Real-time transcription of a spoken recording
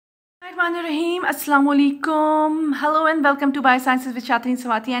Bismillahirrahmanirrahim. Assalamu alaikum. Hello and welcome to Biosciences with Chatrin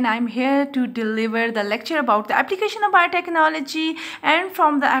Swati, and I'm here to deliver the lecture about the application of biotechnology. And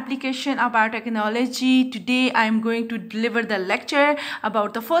from the application of biotechnology, today I'm going to deliver the lecture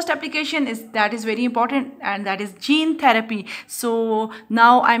about the first application that is very important, and that is gene therapy. So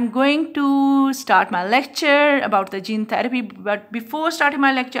now I'm going to start my lecture about the gene therapy. But before starting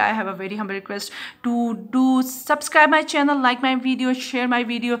my lecture, I have a very humble request to subscribe my channel, like my video, share my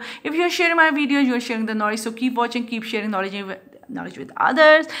video. If you're sharing my video, you're sharing the knowledge, so keep watching, keep sharing knowledge with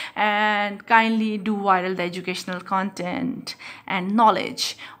others, and kindly do viral the educational content and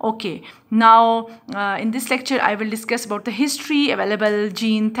knowledge. Okay, now in this lecture I will discuss about the history, available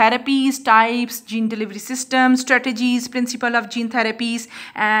gene therapies, types, gene delivery systems, strategies, principle of gene therapies,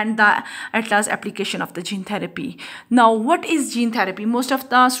 and the at last application of the gene therapy. Now, what is gene therapy? Most of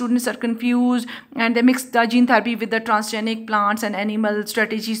the students are confused and they mix the gene therapy with the transgenic plants and animal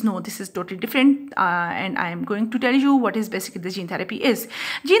strategies. No, this is totally different, and I am going to tell you what is basically the gene therapy is.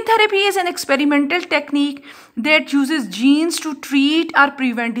 Gene therapy is an experimental technique that uses genes to treat or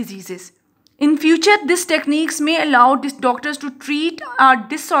prevent diseases. In future, these techniques may allow doctors to treat a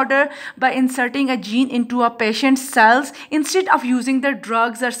disorder by inserting a gene into a patient's cells instead of using the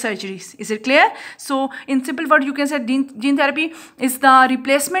drugs or surgeries. Is it clear? So, in simple words, you can say gene therapy is the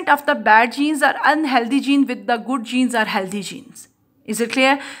replacement of the bad genes or unhealthy gene with the good genes or healthy genes. Is it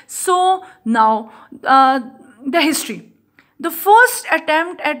clear? So, now the history. The first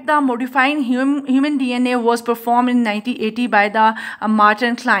attempt at the modifying human DNA was performed in 1980 by the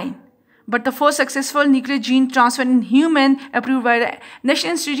Martin Klein. But the first successful nuclear gene transfer in human approved by the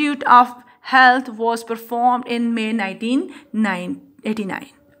National Institute of Health was performed in May 1989.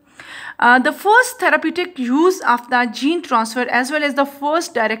 The first therapeutic use of the gene transfer, as well as the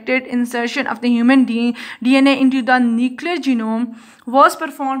first directed insertion of the human DNA into the nuclear genome, was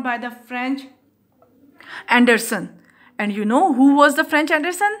performed by the French Anderson. And you know who was the French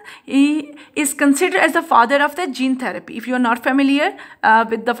Anderson? He is considered as the father of the gene therapy. If you are not familiar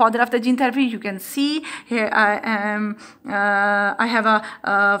with the father of the gene therapy, you can see here I have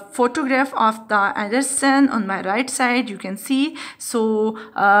a photograph of the Anderson on my right side. You can see. So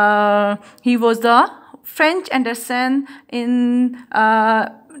he was the French Anderson in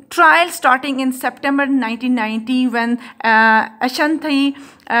trial starting in September 1990 when Ashanti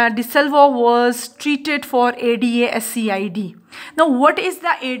De Silva was treated for ADA-SCID. Now, what is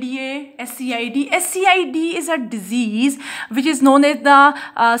the ADA-SCID? SCID is a disease which is known as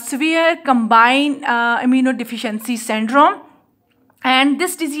the severe combined immunodeficiency syndrome. And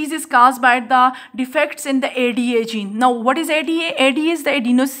this disease is caused by the defects in the ADA gene. Now, what is ADA? ADA is the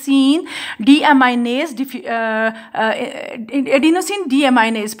adenosine deaminase, adenosine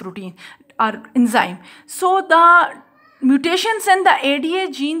deaminase protein or enzyme. So, the mutations in the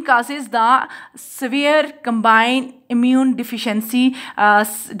ADA gene causes the severe combined immune deficiency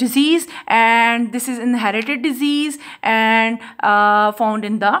disease, and this is inherited disease and found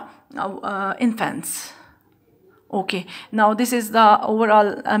in the infants. Okay, now this is the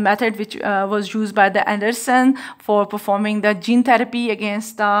overall method which was used by the Anderson for performing the gene therapy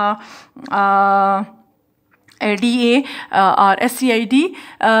against the ADA or SCID.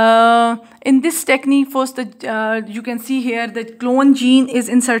 In this technique, first you can see here the clone gene is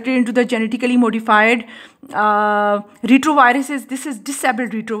inserted into the genetically modified retroviruses. This is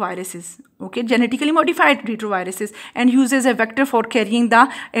disabled retroviruses. Okay, genetically modified retroviruses, and uses a vector for carrying the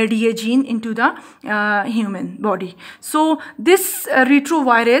ADA gene into the human body. So this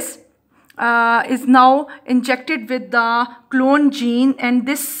retrovirus is now injected with the clone gene, and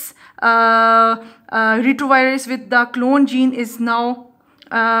this retrovirus with the clone gene is now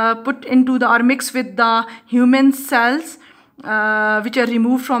put into the or mixed with the human cells which are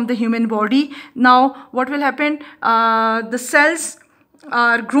removed from the human body. Now, what will happen? The cells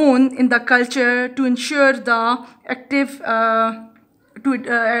are grown in the culture to ensure the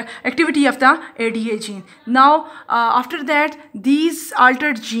activity of the ADA gene. Now, after that, these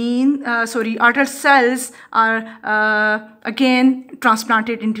altered cells are again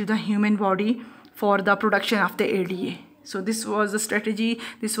transplanted into the human body for the production of the ADA. So this was the strategy.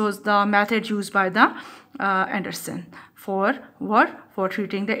 This was the method used by the Anderson for what? For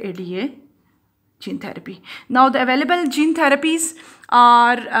treating the ADA gene therapy. Now, the available gene therapies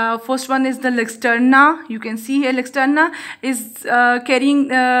are first one is the Luxturna. You can see here Luxturna is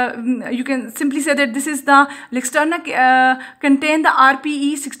carrying. You can simply say that this is the Luxturna contain the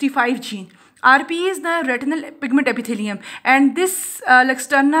RPE65 gene. RPE is the retinal pigment epithelium, and this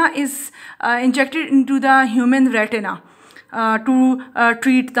Luxturna is injected into the human retina to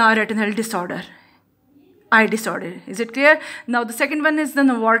treat the retinal disorder. eye disorder. Is it clear? Now the second one is the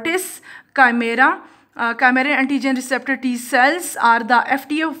Novartis Chimera. Chimera antigen receptor T cells are the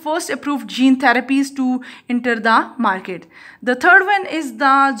FDA first approved gene therapies to enter the market. The third one is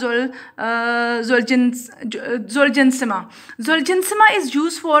the Zolgensma. Zolgensma is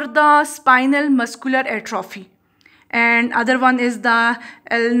used for the spinal muscular atrophy. And other one is the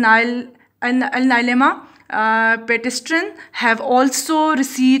Alnylamma. Patisiran have also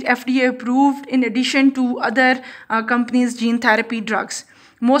received FDA approved in addition to other companies' gene therapy drugs.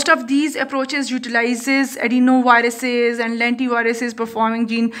 Most of these approaches utilizes adenoviruses and lentiviruses performing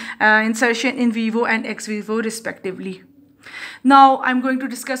gene insertion in vivo and ex vivo respectively. Now I'm going to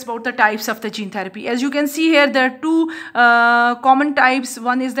discuss about the types of the gene therapy. As you can see here, there are two common types.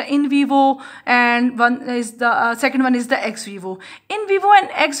 One is the in vivo and one is the second one is the ex vivo. In vivo and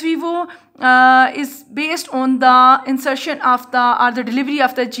ex vivo is based on the insertion of the delivery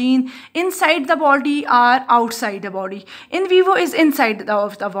of the gene inside the body or outside the body. In vivo is inside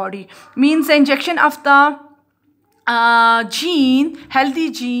of the body, means the injection of the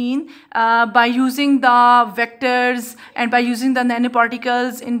healthy gene by using the vectors and by using the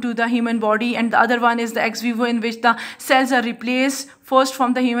nanoparticles into the human body. And the other one is the ex vivo, in which the cells are replaced first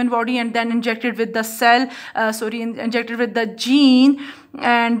from the human body and then injected with the injected with the gene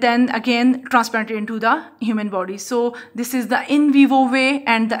and then again transplanted into the human body. So this is the in vivo way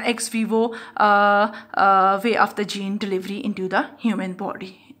and the ex vivo way of the gene delivery into the human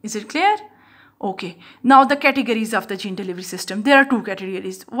body. Is it clear? Okay, now the categories of the gene delivery system. There are two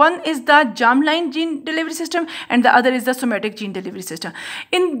categories. One is the germline gene delivery system and the other is the somatic gene delivery system.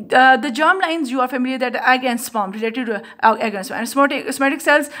 In the germlines, you are familiar that egg and sperm, related to egg and sperm, and somatic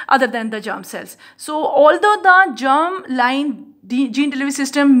cells other than the germ cells. So although the germline gene delivery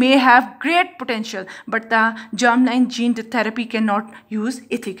system may have great potential, but the germline gene therapy cannot use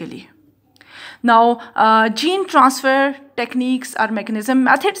ethically. Now, gene transfer techniques or mechanism.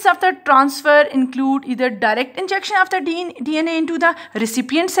 Methods of the transfer include either direct injection of the DNA into the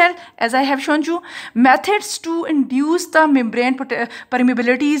recipient cell, as I have shown you. Methods to induce the membrane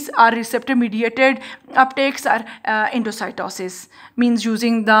permeabilities or receptor mediated uptakes are endocytosis, means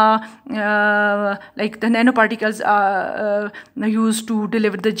using the like the nanoparticles used to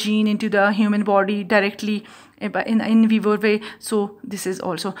deliver the gene into the human body directly in vivo way. So this is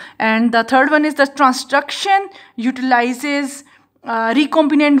also. And the third one is the transduction utilizes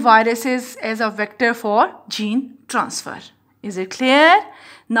recombinant viruses as a vector for gene transfer. Is it clear?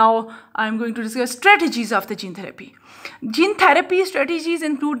 Now I'm going to discuss strategies of the gene therapy. Gene therapy strategies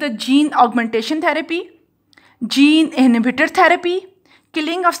include the gene augmentation therapy, gene inhibitor therapy,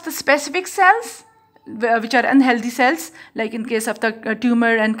 killing of the specific cells which are unhealthy cells, like in case of the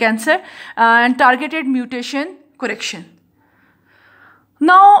tumor and cancer, and targeted mutation correction.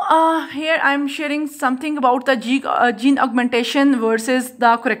 Now here I am sharing something about the gene augmentation versus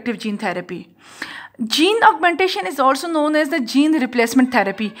the corrective gene therapy. Gene augmentation is also known as the gene replacement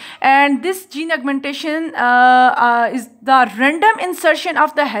therapy, and this gene augmentation is the random insertion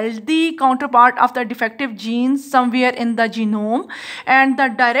of the healthy counterpart of the defective gene somewhere in the genome, and the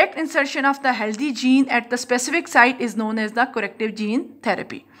direct insertion of the healthy gene at the specific site is known as the corrective gene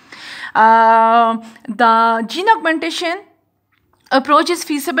therapy. The gene augmentation approach is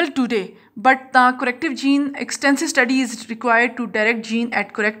feasible today, but the corrective gene extensive study is required to direct gene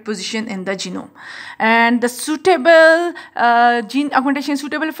at correct position in the genome. And the suitable gene augmentation is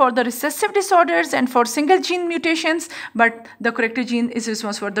suitable for the recessive disorders and for single gene mutations, but the corrective gene is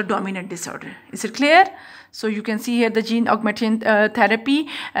responsible for the dominant disorder. Is it clear? So you can see here the gene augmentation therapy.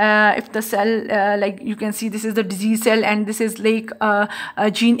 If the cell, like you can see, this is the disease cell and this is like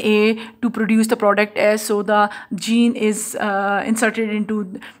gene A to produce the product S. So the gene is inserted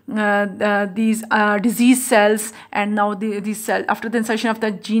into these disease cells, and now these cells, after the insertion of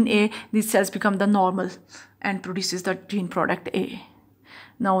the gene A, these cells become the normal and produces the gene product A.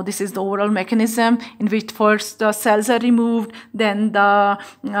 Now this is the overall mechanism in which first the cells are removed, then the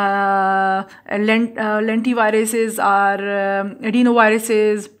lentiviruses or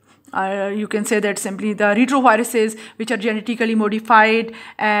adenoviruses, you can say that simply the retroviruses, which are genetically modified,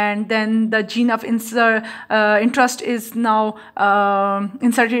 and then the gene of interest is now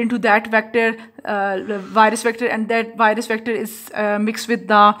inserted into that vector, virus vector, and that virus vector is mixed with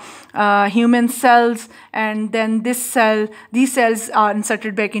the human cells, and then these cells are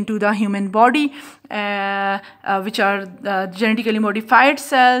inserted back into the human body, which are genetically modified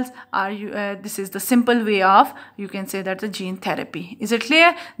cells. This is the simple way of, you can say that, the gene therapy. Is it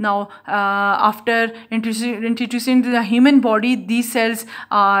clear? Now after introducing to the human body, these cells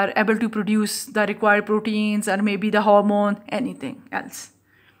are able to produce the required proteins or maybe the hormone, anything else.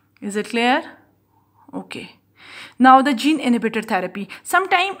 Is it clear? Okay. Now the gene inhibitor therapy.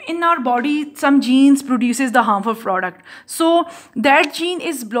 Sometime in our body, some genes produces the harmful product. So that gene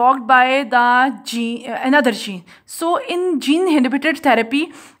is blocked by the gene, another gene. So in gene inhibitor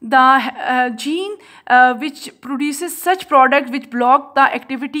therapy, the gene which produces such product which block the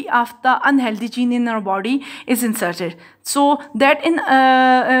activity of the unhealthy gene in our body is inserted. So that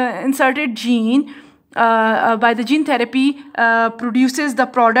inserted gene by the gene therapy produces the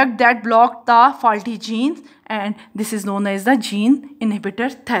product that block the faulty genes, and this is known as the gene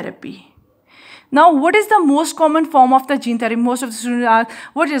inhibitor therapy. Now, what is the most common form of the gene therapy? Most of the students ask,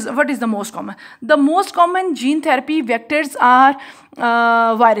 what is the most common? The most common gene therapy vectors are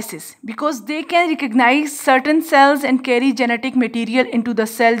viruses, because they can recognize certain cells and carry genetic material into the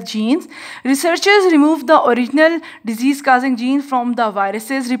cell genes. Researchers remove the original disease-causing gene from the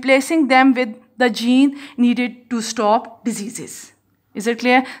viruses, replacing them with the gene needed to stop diseases. Is it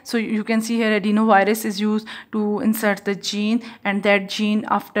clear? So you can see here adenovirus is used to insert the gene, and that gene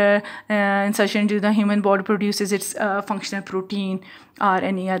after insertion into the human body produces its functional protein or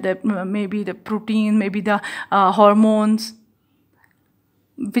any other, maybe the protein, maybe the hormones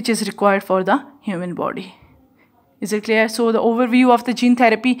which is required for the human body. Is it clear? So the overview of the gene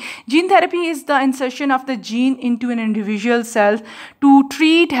therapy. Gene therapy is the insertion of the gene into an individual cell to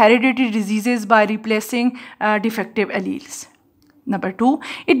treat hereditary diseases by replacing defective alleles. Number 2,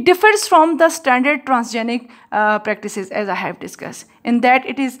 it differs from the standard transgenic practices, as I have discussed, in that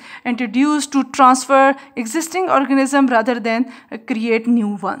it is introduced to transfer existing organism rather than create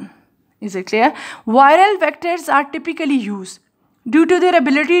new one. Is it clear? Viral vectors are typically used due to their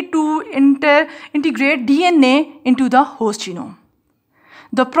ability to integrate DNA into the host genome.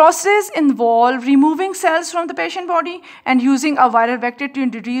 The process involves removing cells from the patient body and using a viral vector to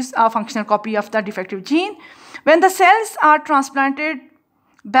introduce a functional copy of the defective gene. When the cells are transplanted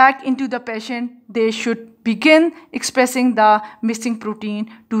back into the patient, they should begin expressing the missing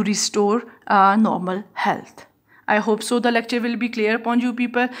protein to restore normal health. I hope so the lecture will be clear upon you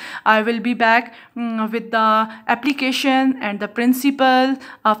people. I will be back with the application and the principle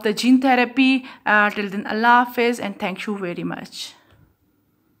of the gene therapy. Till then, Allah Hafiz, and thank you very much.